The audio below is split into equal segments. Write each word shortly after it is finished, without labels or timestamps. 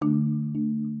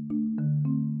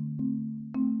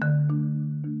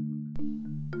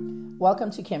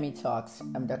Welcome to Kemi Talks.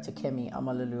 I'm Dr. Kemi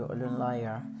Amalulu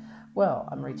Olunlaya. Well,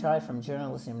 I'm retired from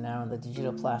journalism now on the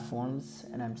digital platforms,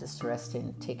 and I'm just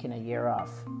resting, taking a year off.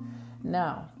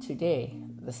 Now, today,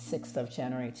 the 6th of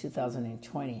January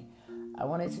 2020, I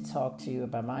wanted to talk to you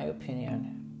about my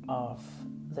opinion of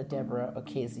the Deborah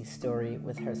Ocasey story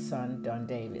with her son, Don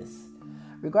Davis.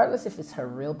 Regardless if it's her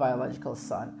real biological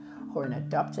son or an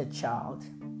adopted child,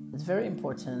 it's very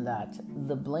important that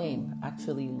the blame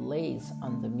actually lays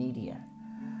on the media.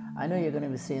 I know you're going to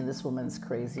be saying this woman's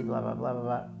crazy, blah, blah, blah, blah,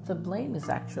 blah. The blame is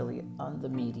actually on the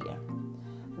media.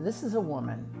 This is a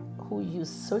woman who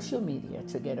used social media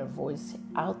to get her voice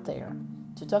out there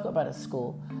to talk about a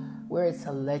school where it's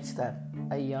alleged that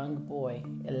a young boy,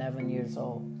 11 years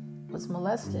old, was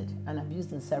molested and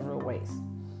abused in several ways.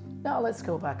 Now let's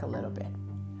go back a little bit.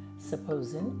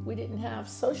 Supposing we didn't have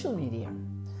social media.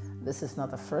 This is not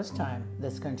the first time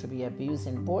there's going to be abuse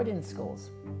in boarding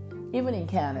schools. Even in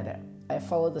Canada, I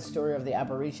followed the story of the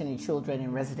Aborigine children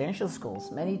in residential schools.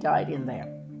 Many died in there.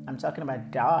 I'm talking about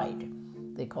died.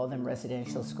 They call them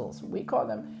residential schools. We call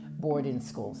them boarding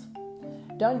schools.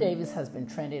 Don Davis has been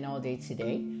trending all day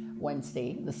today,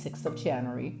 Wednesday, the 6th of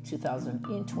January,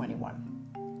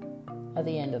 2021. At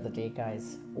the end of the day,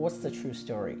 guys, what's the true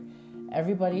story?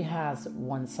 Everybody has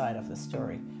one side of the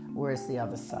story. Where's the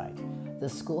other side? The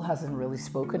school hasn't really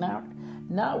spoken out.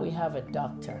 Now we have a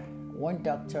doctor, one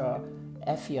Dr.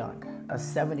 F. Young, a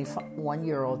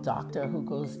 71-year-old doctor who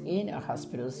goes in a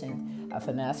hospital, St.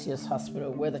 Athanasius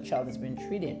Hospital, where the child has been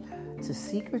treated, to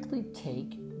secretly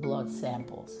take blood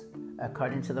samples,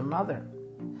 according to the mother.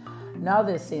 Now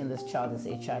they're saying this child is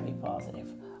HIV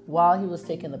positive. While he was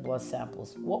taking the blood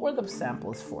samples, what were the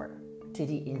samples for? Did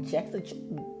he inject the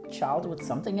child with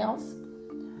something else?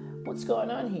 What's going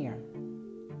on here?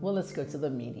 Well, let's go to the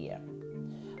media.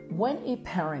 When a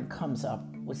parent comes up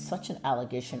with such an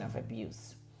allegation of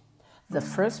abuse, the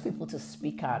first people to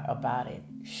speak out about it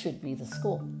should be the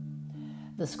school.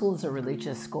 The school is a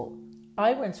religious school.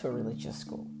 I went to a religious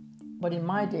school, but in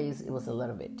my days, it was a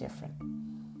little bit different.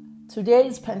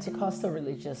 Today's Pentecostal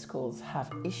religious schools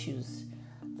have issues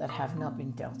that have not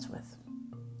been dealt with.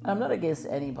 I'm not against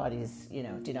anybody's,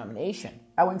 denomination.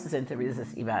 I went to St.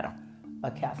 Teresa's Ibadan, a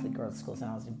Catholic girls' school, and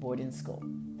I was in boarding school.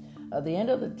 At the end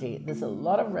of the day, there's a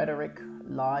lot of rhetoric,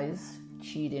 lies,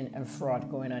 cheating, and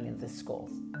fraud going on in these schools.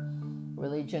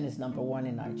 Religion is number one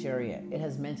in Nigeria. It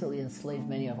has mentally enslaved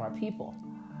many of our people.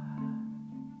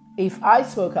 If I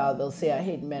spoke out, they'll say I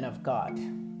hate men of God.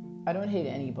 I don't hate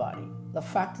anybody. The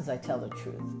fact is I tell the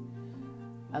truth.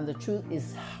 And the truth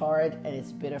is hard and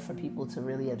it's bitter for people to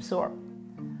really absorb.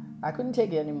 I couldn't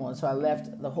take it anymore, so I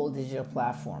left the whole digital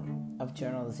platform of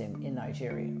journalism in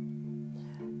Nigeria.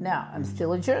 Now, I'm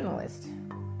still a journalist.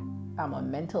 I'm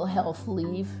on mental health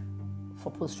leave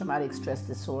for post-traumatic stress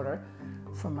disorder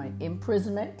from my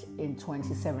imprisonment in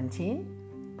 2017,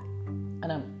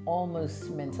 and I'm almost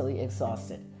mentally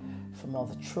exhausted from all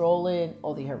the trolling,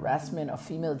 all the harassment of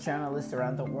female journalists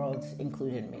around the world,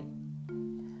 including me.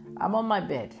 I'm on my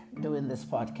bed doing this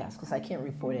podcast because I can't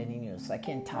report any news. I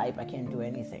can't type. I can't do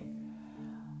anything.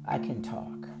 I can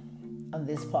talk on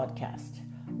this podcast.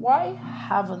 Why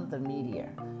haven't the media,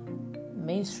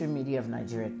 mainstream media of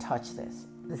Nigeria, touched this?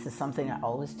 This is something I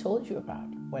always told you about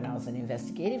when I was an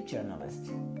investigative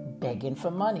journalist, begging for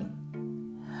money.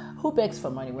 Who begs for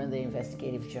money when they're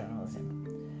investigative journalism?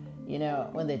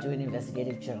 When they're doing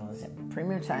investigative journalism,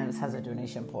 Premium Times has a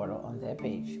donation portal on their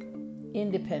page.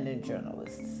 Independent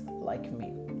journalists like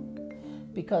me,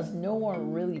 because no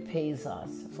one really pays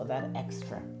us for that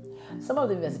extra. Some of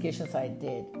the investigations I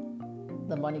did,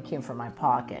 the money came from my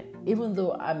pocket, even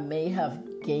though I may have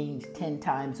gained 10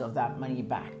 times of that money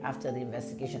back after the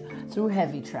investigation through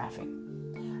heavy traffic.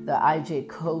 The IJ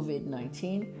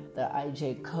COVID-19, the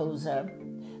IJ COSA,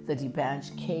 the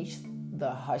D'banj case,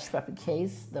 the Hush Puppy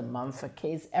case, the Mumford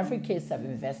case, every case I've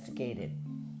investigated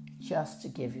just to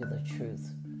give you the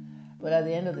truth. But at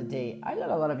the end of the day, I got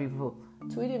a lot of people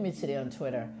tweeting me today on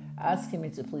Twitter asking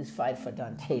me to please fight for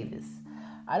Don Davis.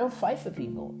 I don't fight for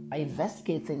people. I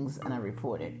investigate things and I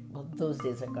report it. But those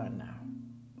days are gone now.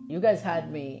 You guys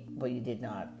had me, but you did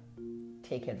not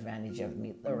take advantage of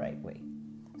me the right way.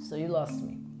 So you lost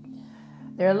me.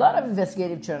 There are a lot of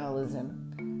investigative journalism.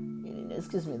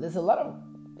 There's a lot of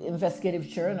investigative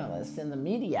journalists in the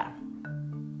media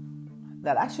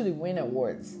that actually win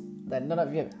awards that none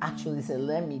of you have actually said,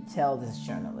 let me tell this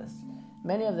journalist.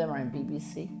 Many of them are in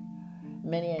BBC,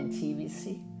 many are in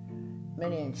TVC,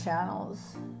 many in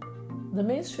channels. The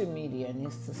mainstream media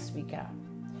needs to speak out.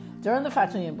 During the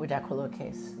Fatunyi Dakwalo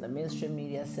case, the mainstream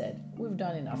media said, we've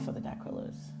done enough for the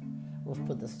Dakwalos. We've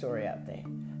put the story out there.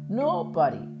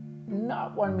 Nobody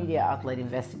not one media outlet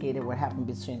investigated what happened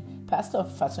between Pastor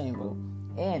Fatoyinbo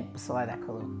and Busola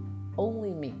Dakolo.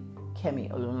 Only me,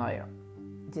 Kemi Olunloyo,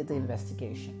 did the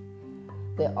investigation.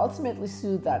 They ultimately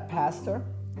sued that pastor,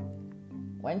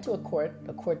 went to a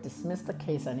court dismissed the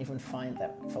case and even fined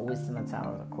them for wasting the time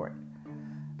of the court.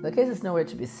 The case is nowhere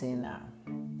to be seen now.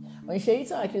 When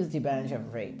Seyitan accused D'banj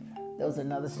of rape, there was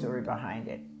another story behind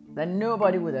it that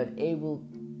nobody would have been able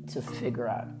to figure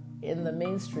out. In the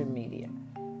mainstream media,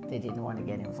 they didn't want to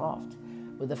get involved.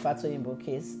 With the Fatoyinbo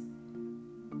case,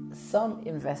 some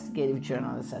investigative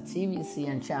journalists at TVC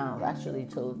and channels actually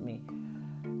told me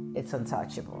it's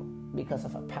untouchable because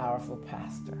of a powerful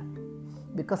pastor,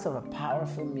 because of a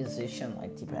powerful musician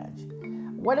like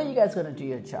D'banj. When are you guys going to do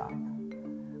your job?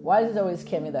 Why is it always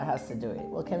Kemi that has to do it?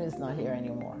 Well, Kemi's not here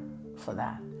anymore for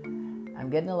that. I'm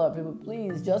getting a lot of people,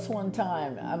 please, just one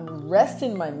time. I'm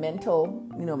resting my mental,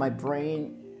 my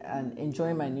brain, and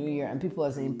enjoying my new year. And people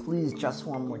are saying, please, just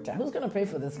one more time. Who's going to pay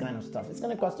for this kind of stuff? It's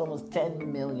going to cost almost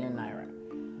 10 million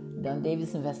naira. Don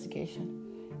Davis investigation.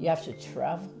 You have to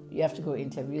travel. You have to go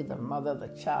interview the mother, the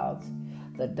child,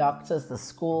 the doctors, the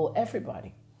school,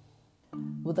 everybody.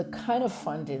 With the kind of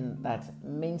funding that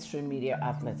mainstream media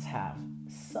outlets have,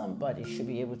 somebody should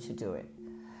be able to do it.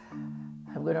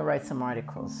 I'm going to write some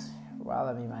articles while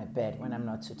I'm in my bed when I'm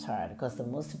not too tired, because the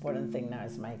most important thing now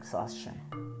is my exhaustion.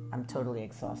 I'm totally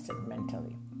exhausted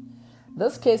mentally.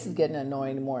 This case is getting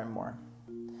annoying more and more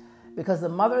because the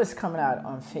mother is coming out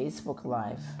on Facebook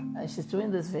Live and she's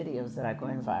doing these videos that are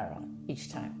going viral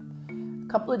each time.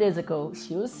 A couple of days ago,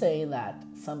 she was saying that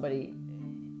somebody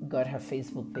got her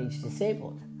Facebook page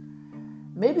disabled.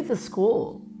 Maybe the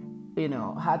school,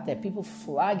 had their people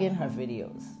flagging her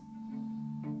videos,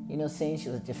 saying she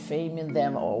was defaming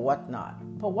them or whatnot.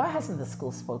 But why hasn't the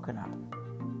school spoken up?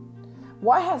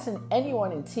 Why hasn't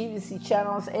anyone in TVC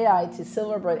channels, AIT,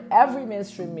 Silverbird, every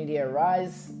mainstream media,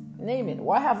 Rise, name it?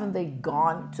 Why haven't they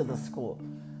gone to the school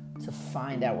to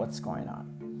find out what's going on?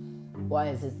 Why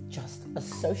is it just a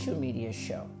social media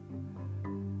show?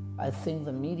 I think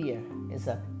the media is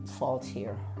at fault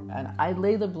here. And I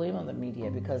lay the blame on the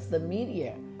media because the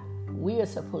media, we are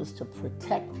supposed to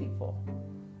protect people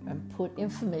and put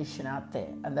information out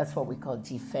there. And that's what we call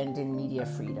defending media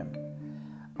freedom.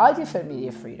 I defend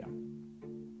media freedom.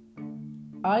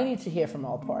 I need to hear from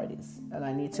all parties, and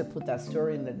I need to put that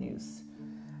story in the news.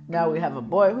 Now we have a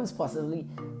boy who's possibly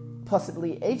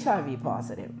HIV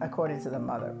positive, according to the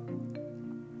mother.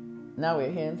 Now we're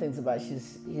hearing things about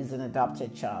he's an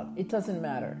adopted child. It doesn't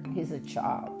matter. He's a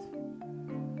child.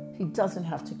 He doesn't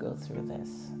have to go through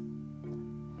this.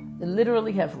 They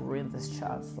literally have ruined this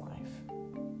child's life.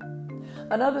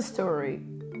 Another story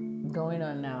going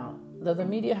on now that the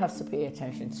media has to pay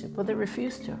attention to, but they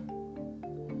refuse to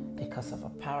because of a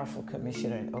powerful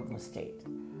commissioner in Ogun State.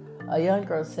 A young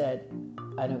girl said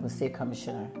an Ogun State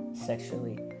commissioner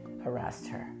sexually harassed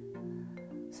her.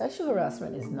 Sexual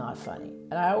harassment is not funny.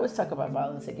 And I always talk about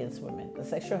violence against women. The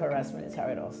sexual harassment is how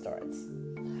it all starts.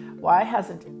 Why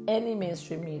hasn't any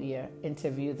mainstream media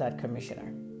interviewed that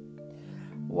commissioner?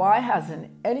 Why hasn't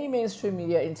any mainstream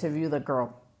media interviewed the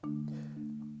girl?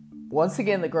 Once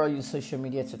again, the girl used social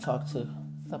media to talk to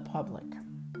the public.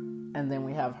 And then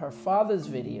we have her father's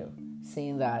video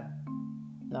saying that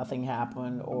nothing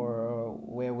happened, or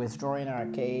we're withdrawing our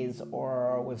case,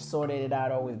 or we've sorted it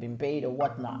out, or we've been paid, or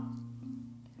whatnot.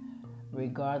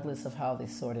 Regardless of how they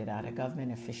sort it out, a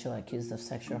government official accused of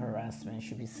sexual harassment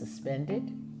should be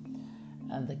suspended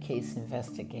and the case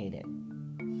investigated.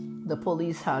 The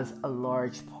police has a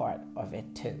large part of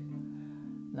it too.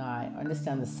 Now, I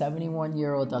understand the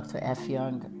 71-year-old Dr. F.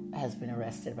 Young has been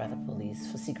arrested by the police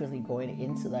for secretly going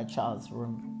into that child's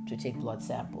room to take blood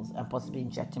samples and possibly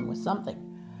inject him with something.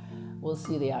 We'll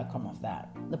see the outcome of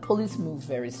that. The police moved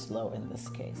very slow in this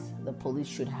case. The police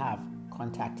should have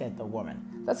contacted the woman.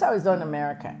 That's how it's done in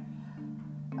America.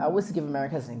 I always give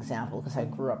America as an example because I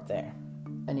grew up there,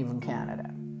 and even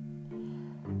Canada.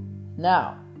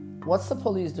 Now, what's the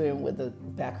police doing with the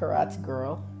Baccarat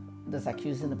girl that's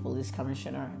accusing the the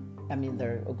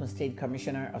Ogun State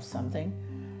commissioner of something?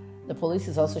 The police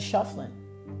is also shuffling,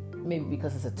 maybe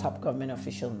because it's a top government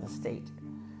official in the state.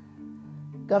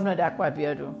 Governor Dapo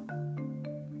Abiodun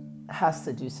has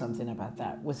to do something about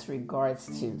that with regards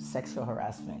to sexual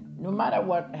harassment. No matter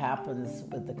what happens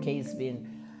with the case being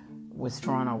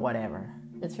withdrawn or whatever,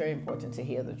 it's very important to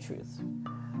hear the truth.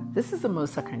 This is the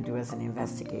most I can do as an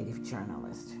investigative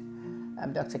journalist.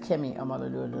 I'm Dr. Kemi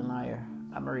Olunloyo.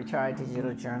 I'm a retired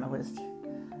digital journalist,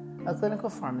 a clinical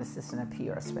pharmacist, and a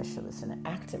PR specialist and an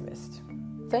activist.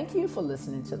 Thank you for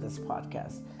listening to this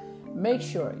podcast. Make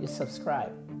sure you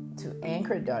subscribe to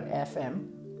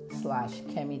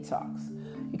anchor.fm/Kemi Talks.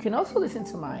 You can also listen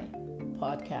to my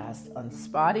podcast on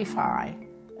Spotify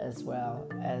as well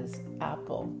as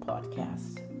Apple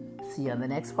Podcasts. See you on the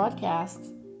next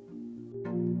podcast.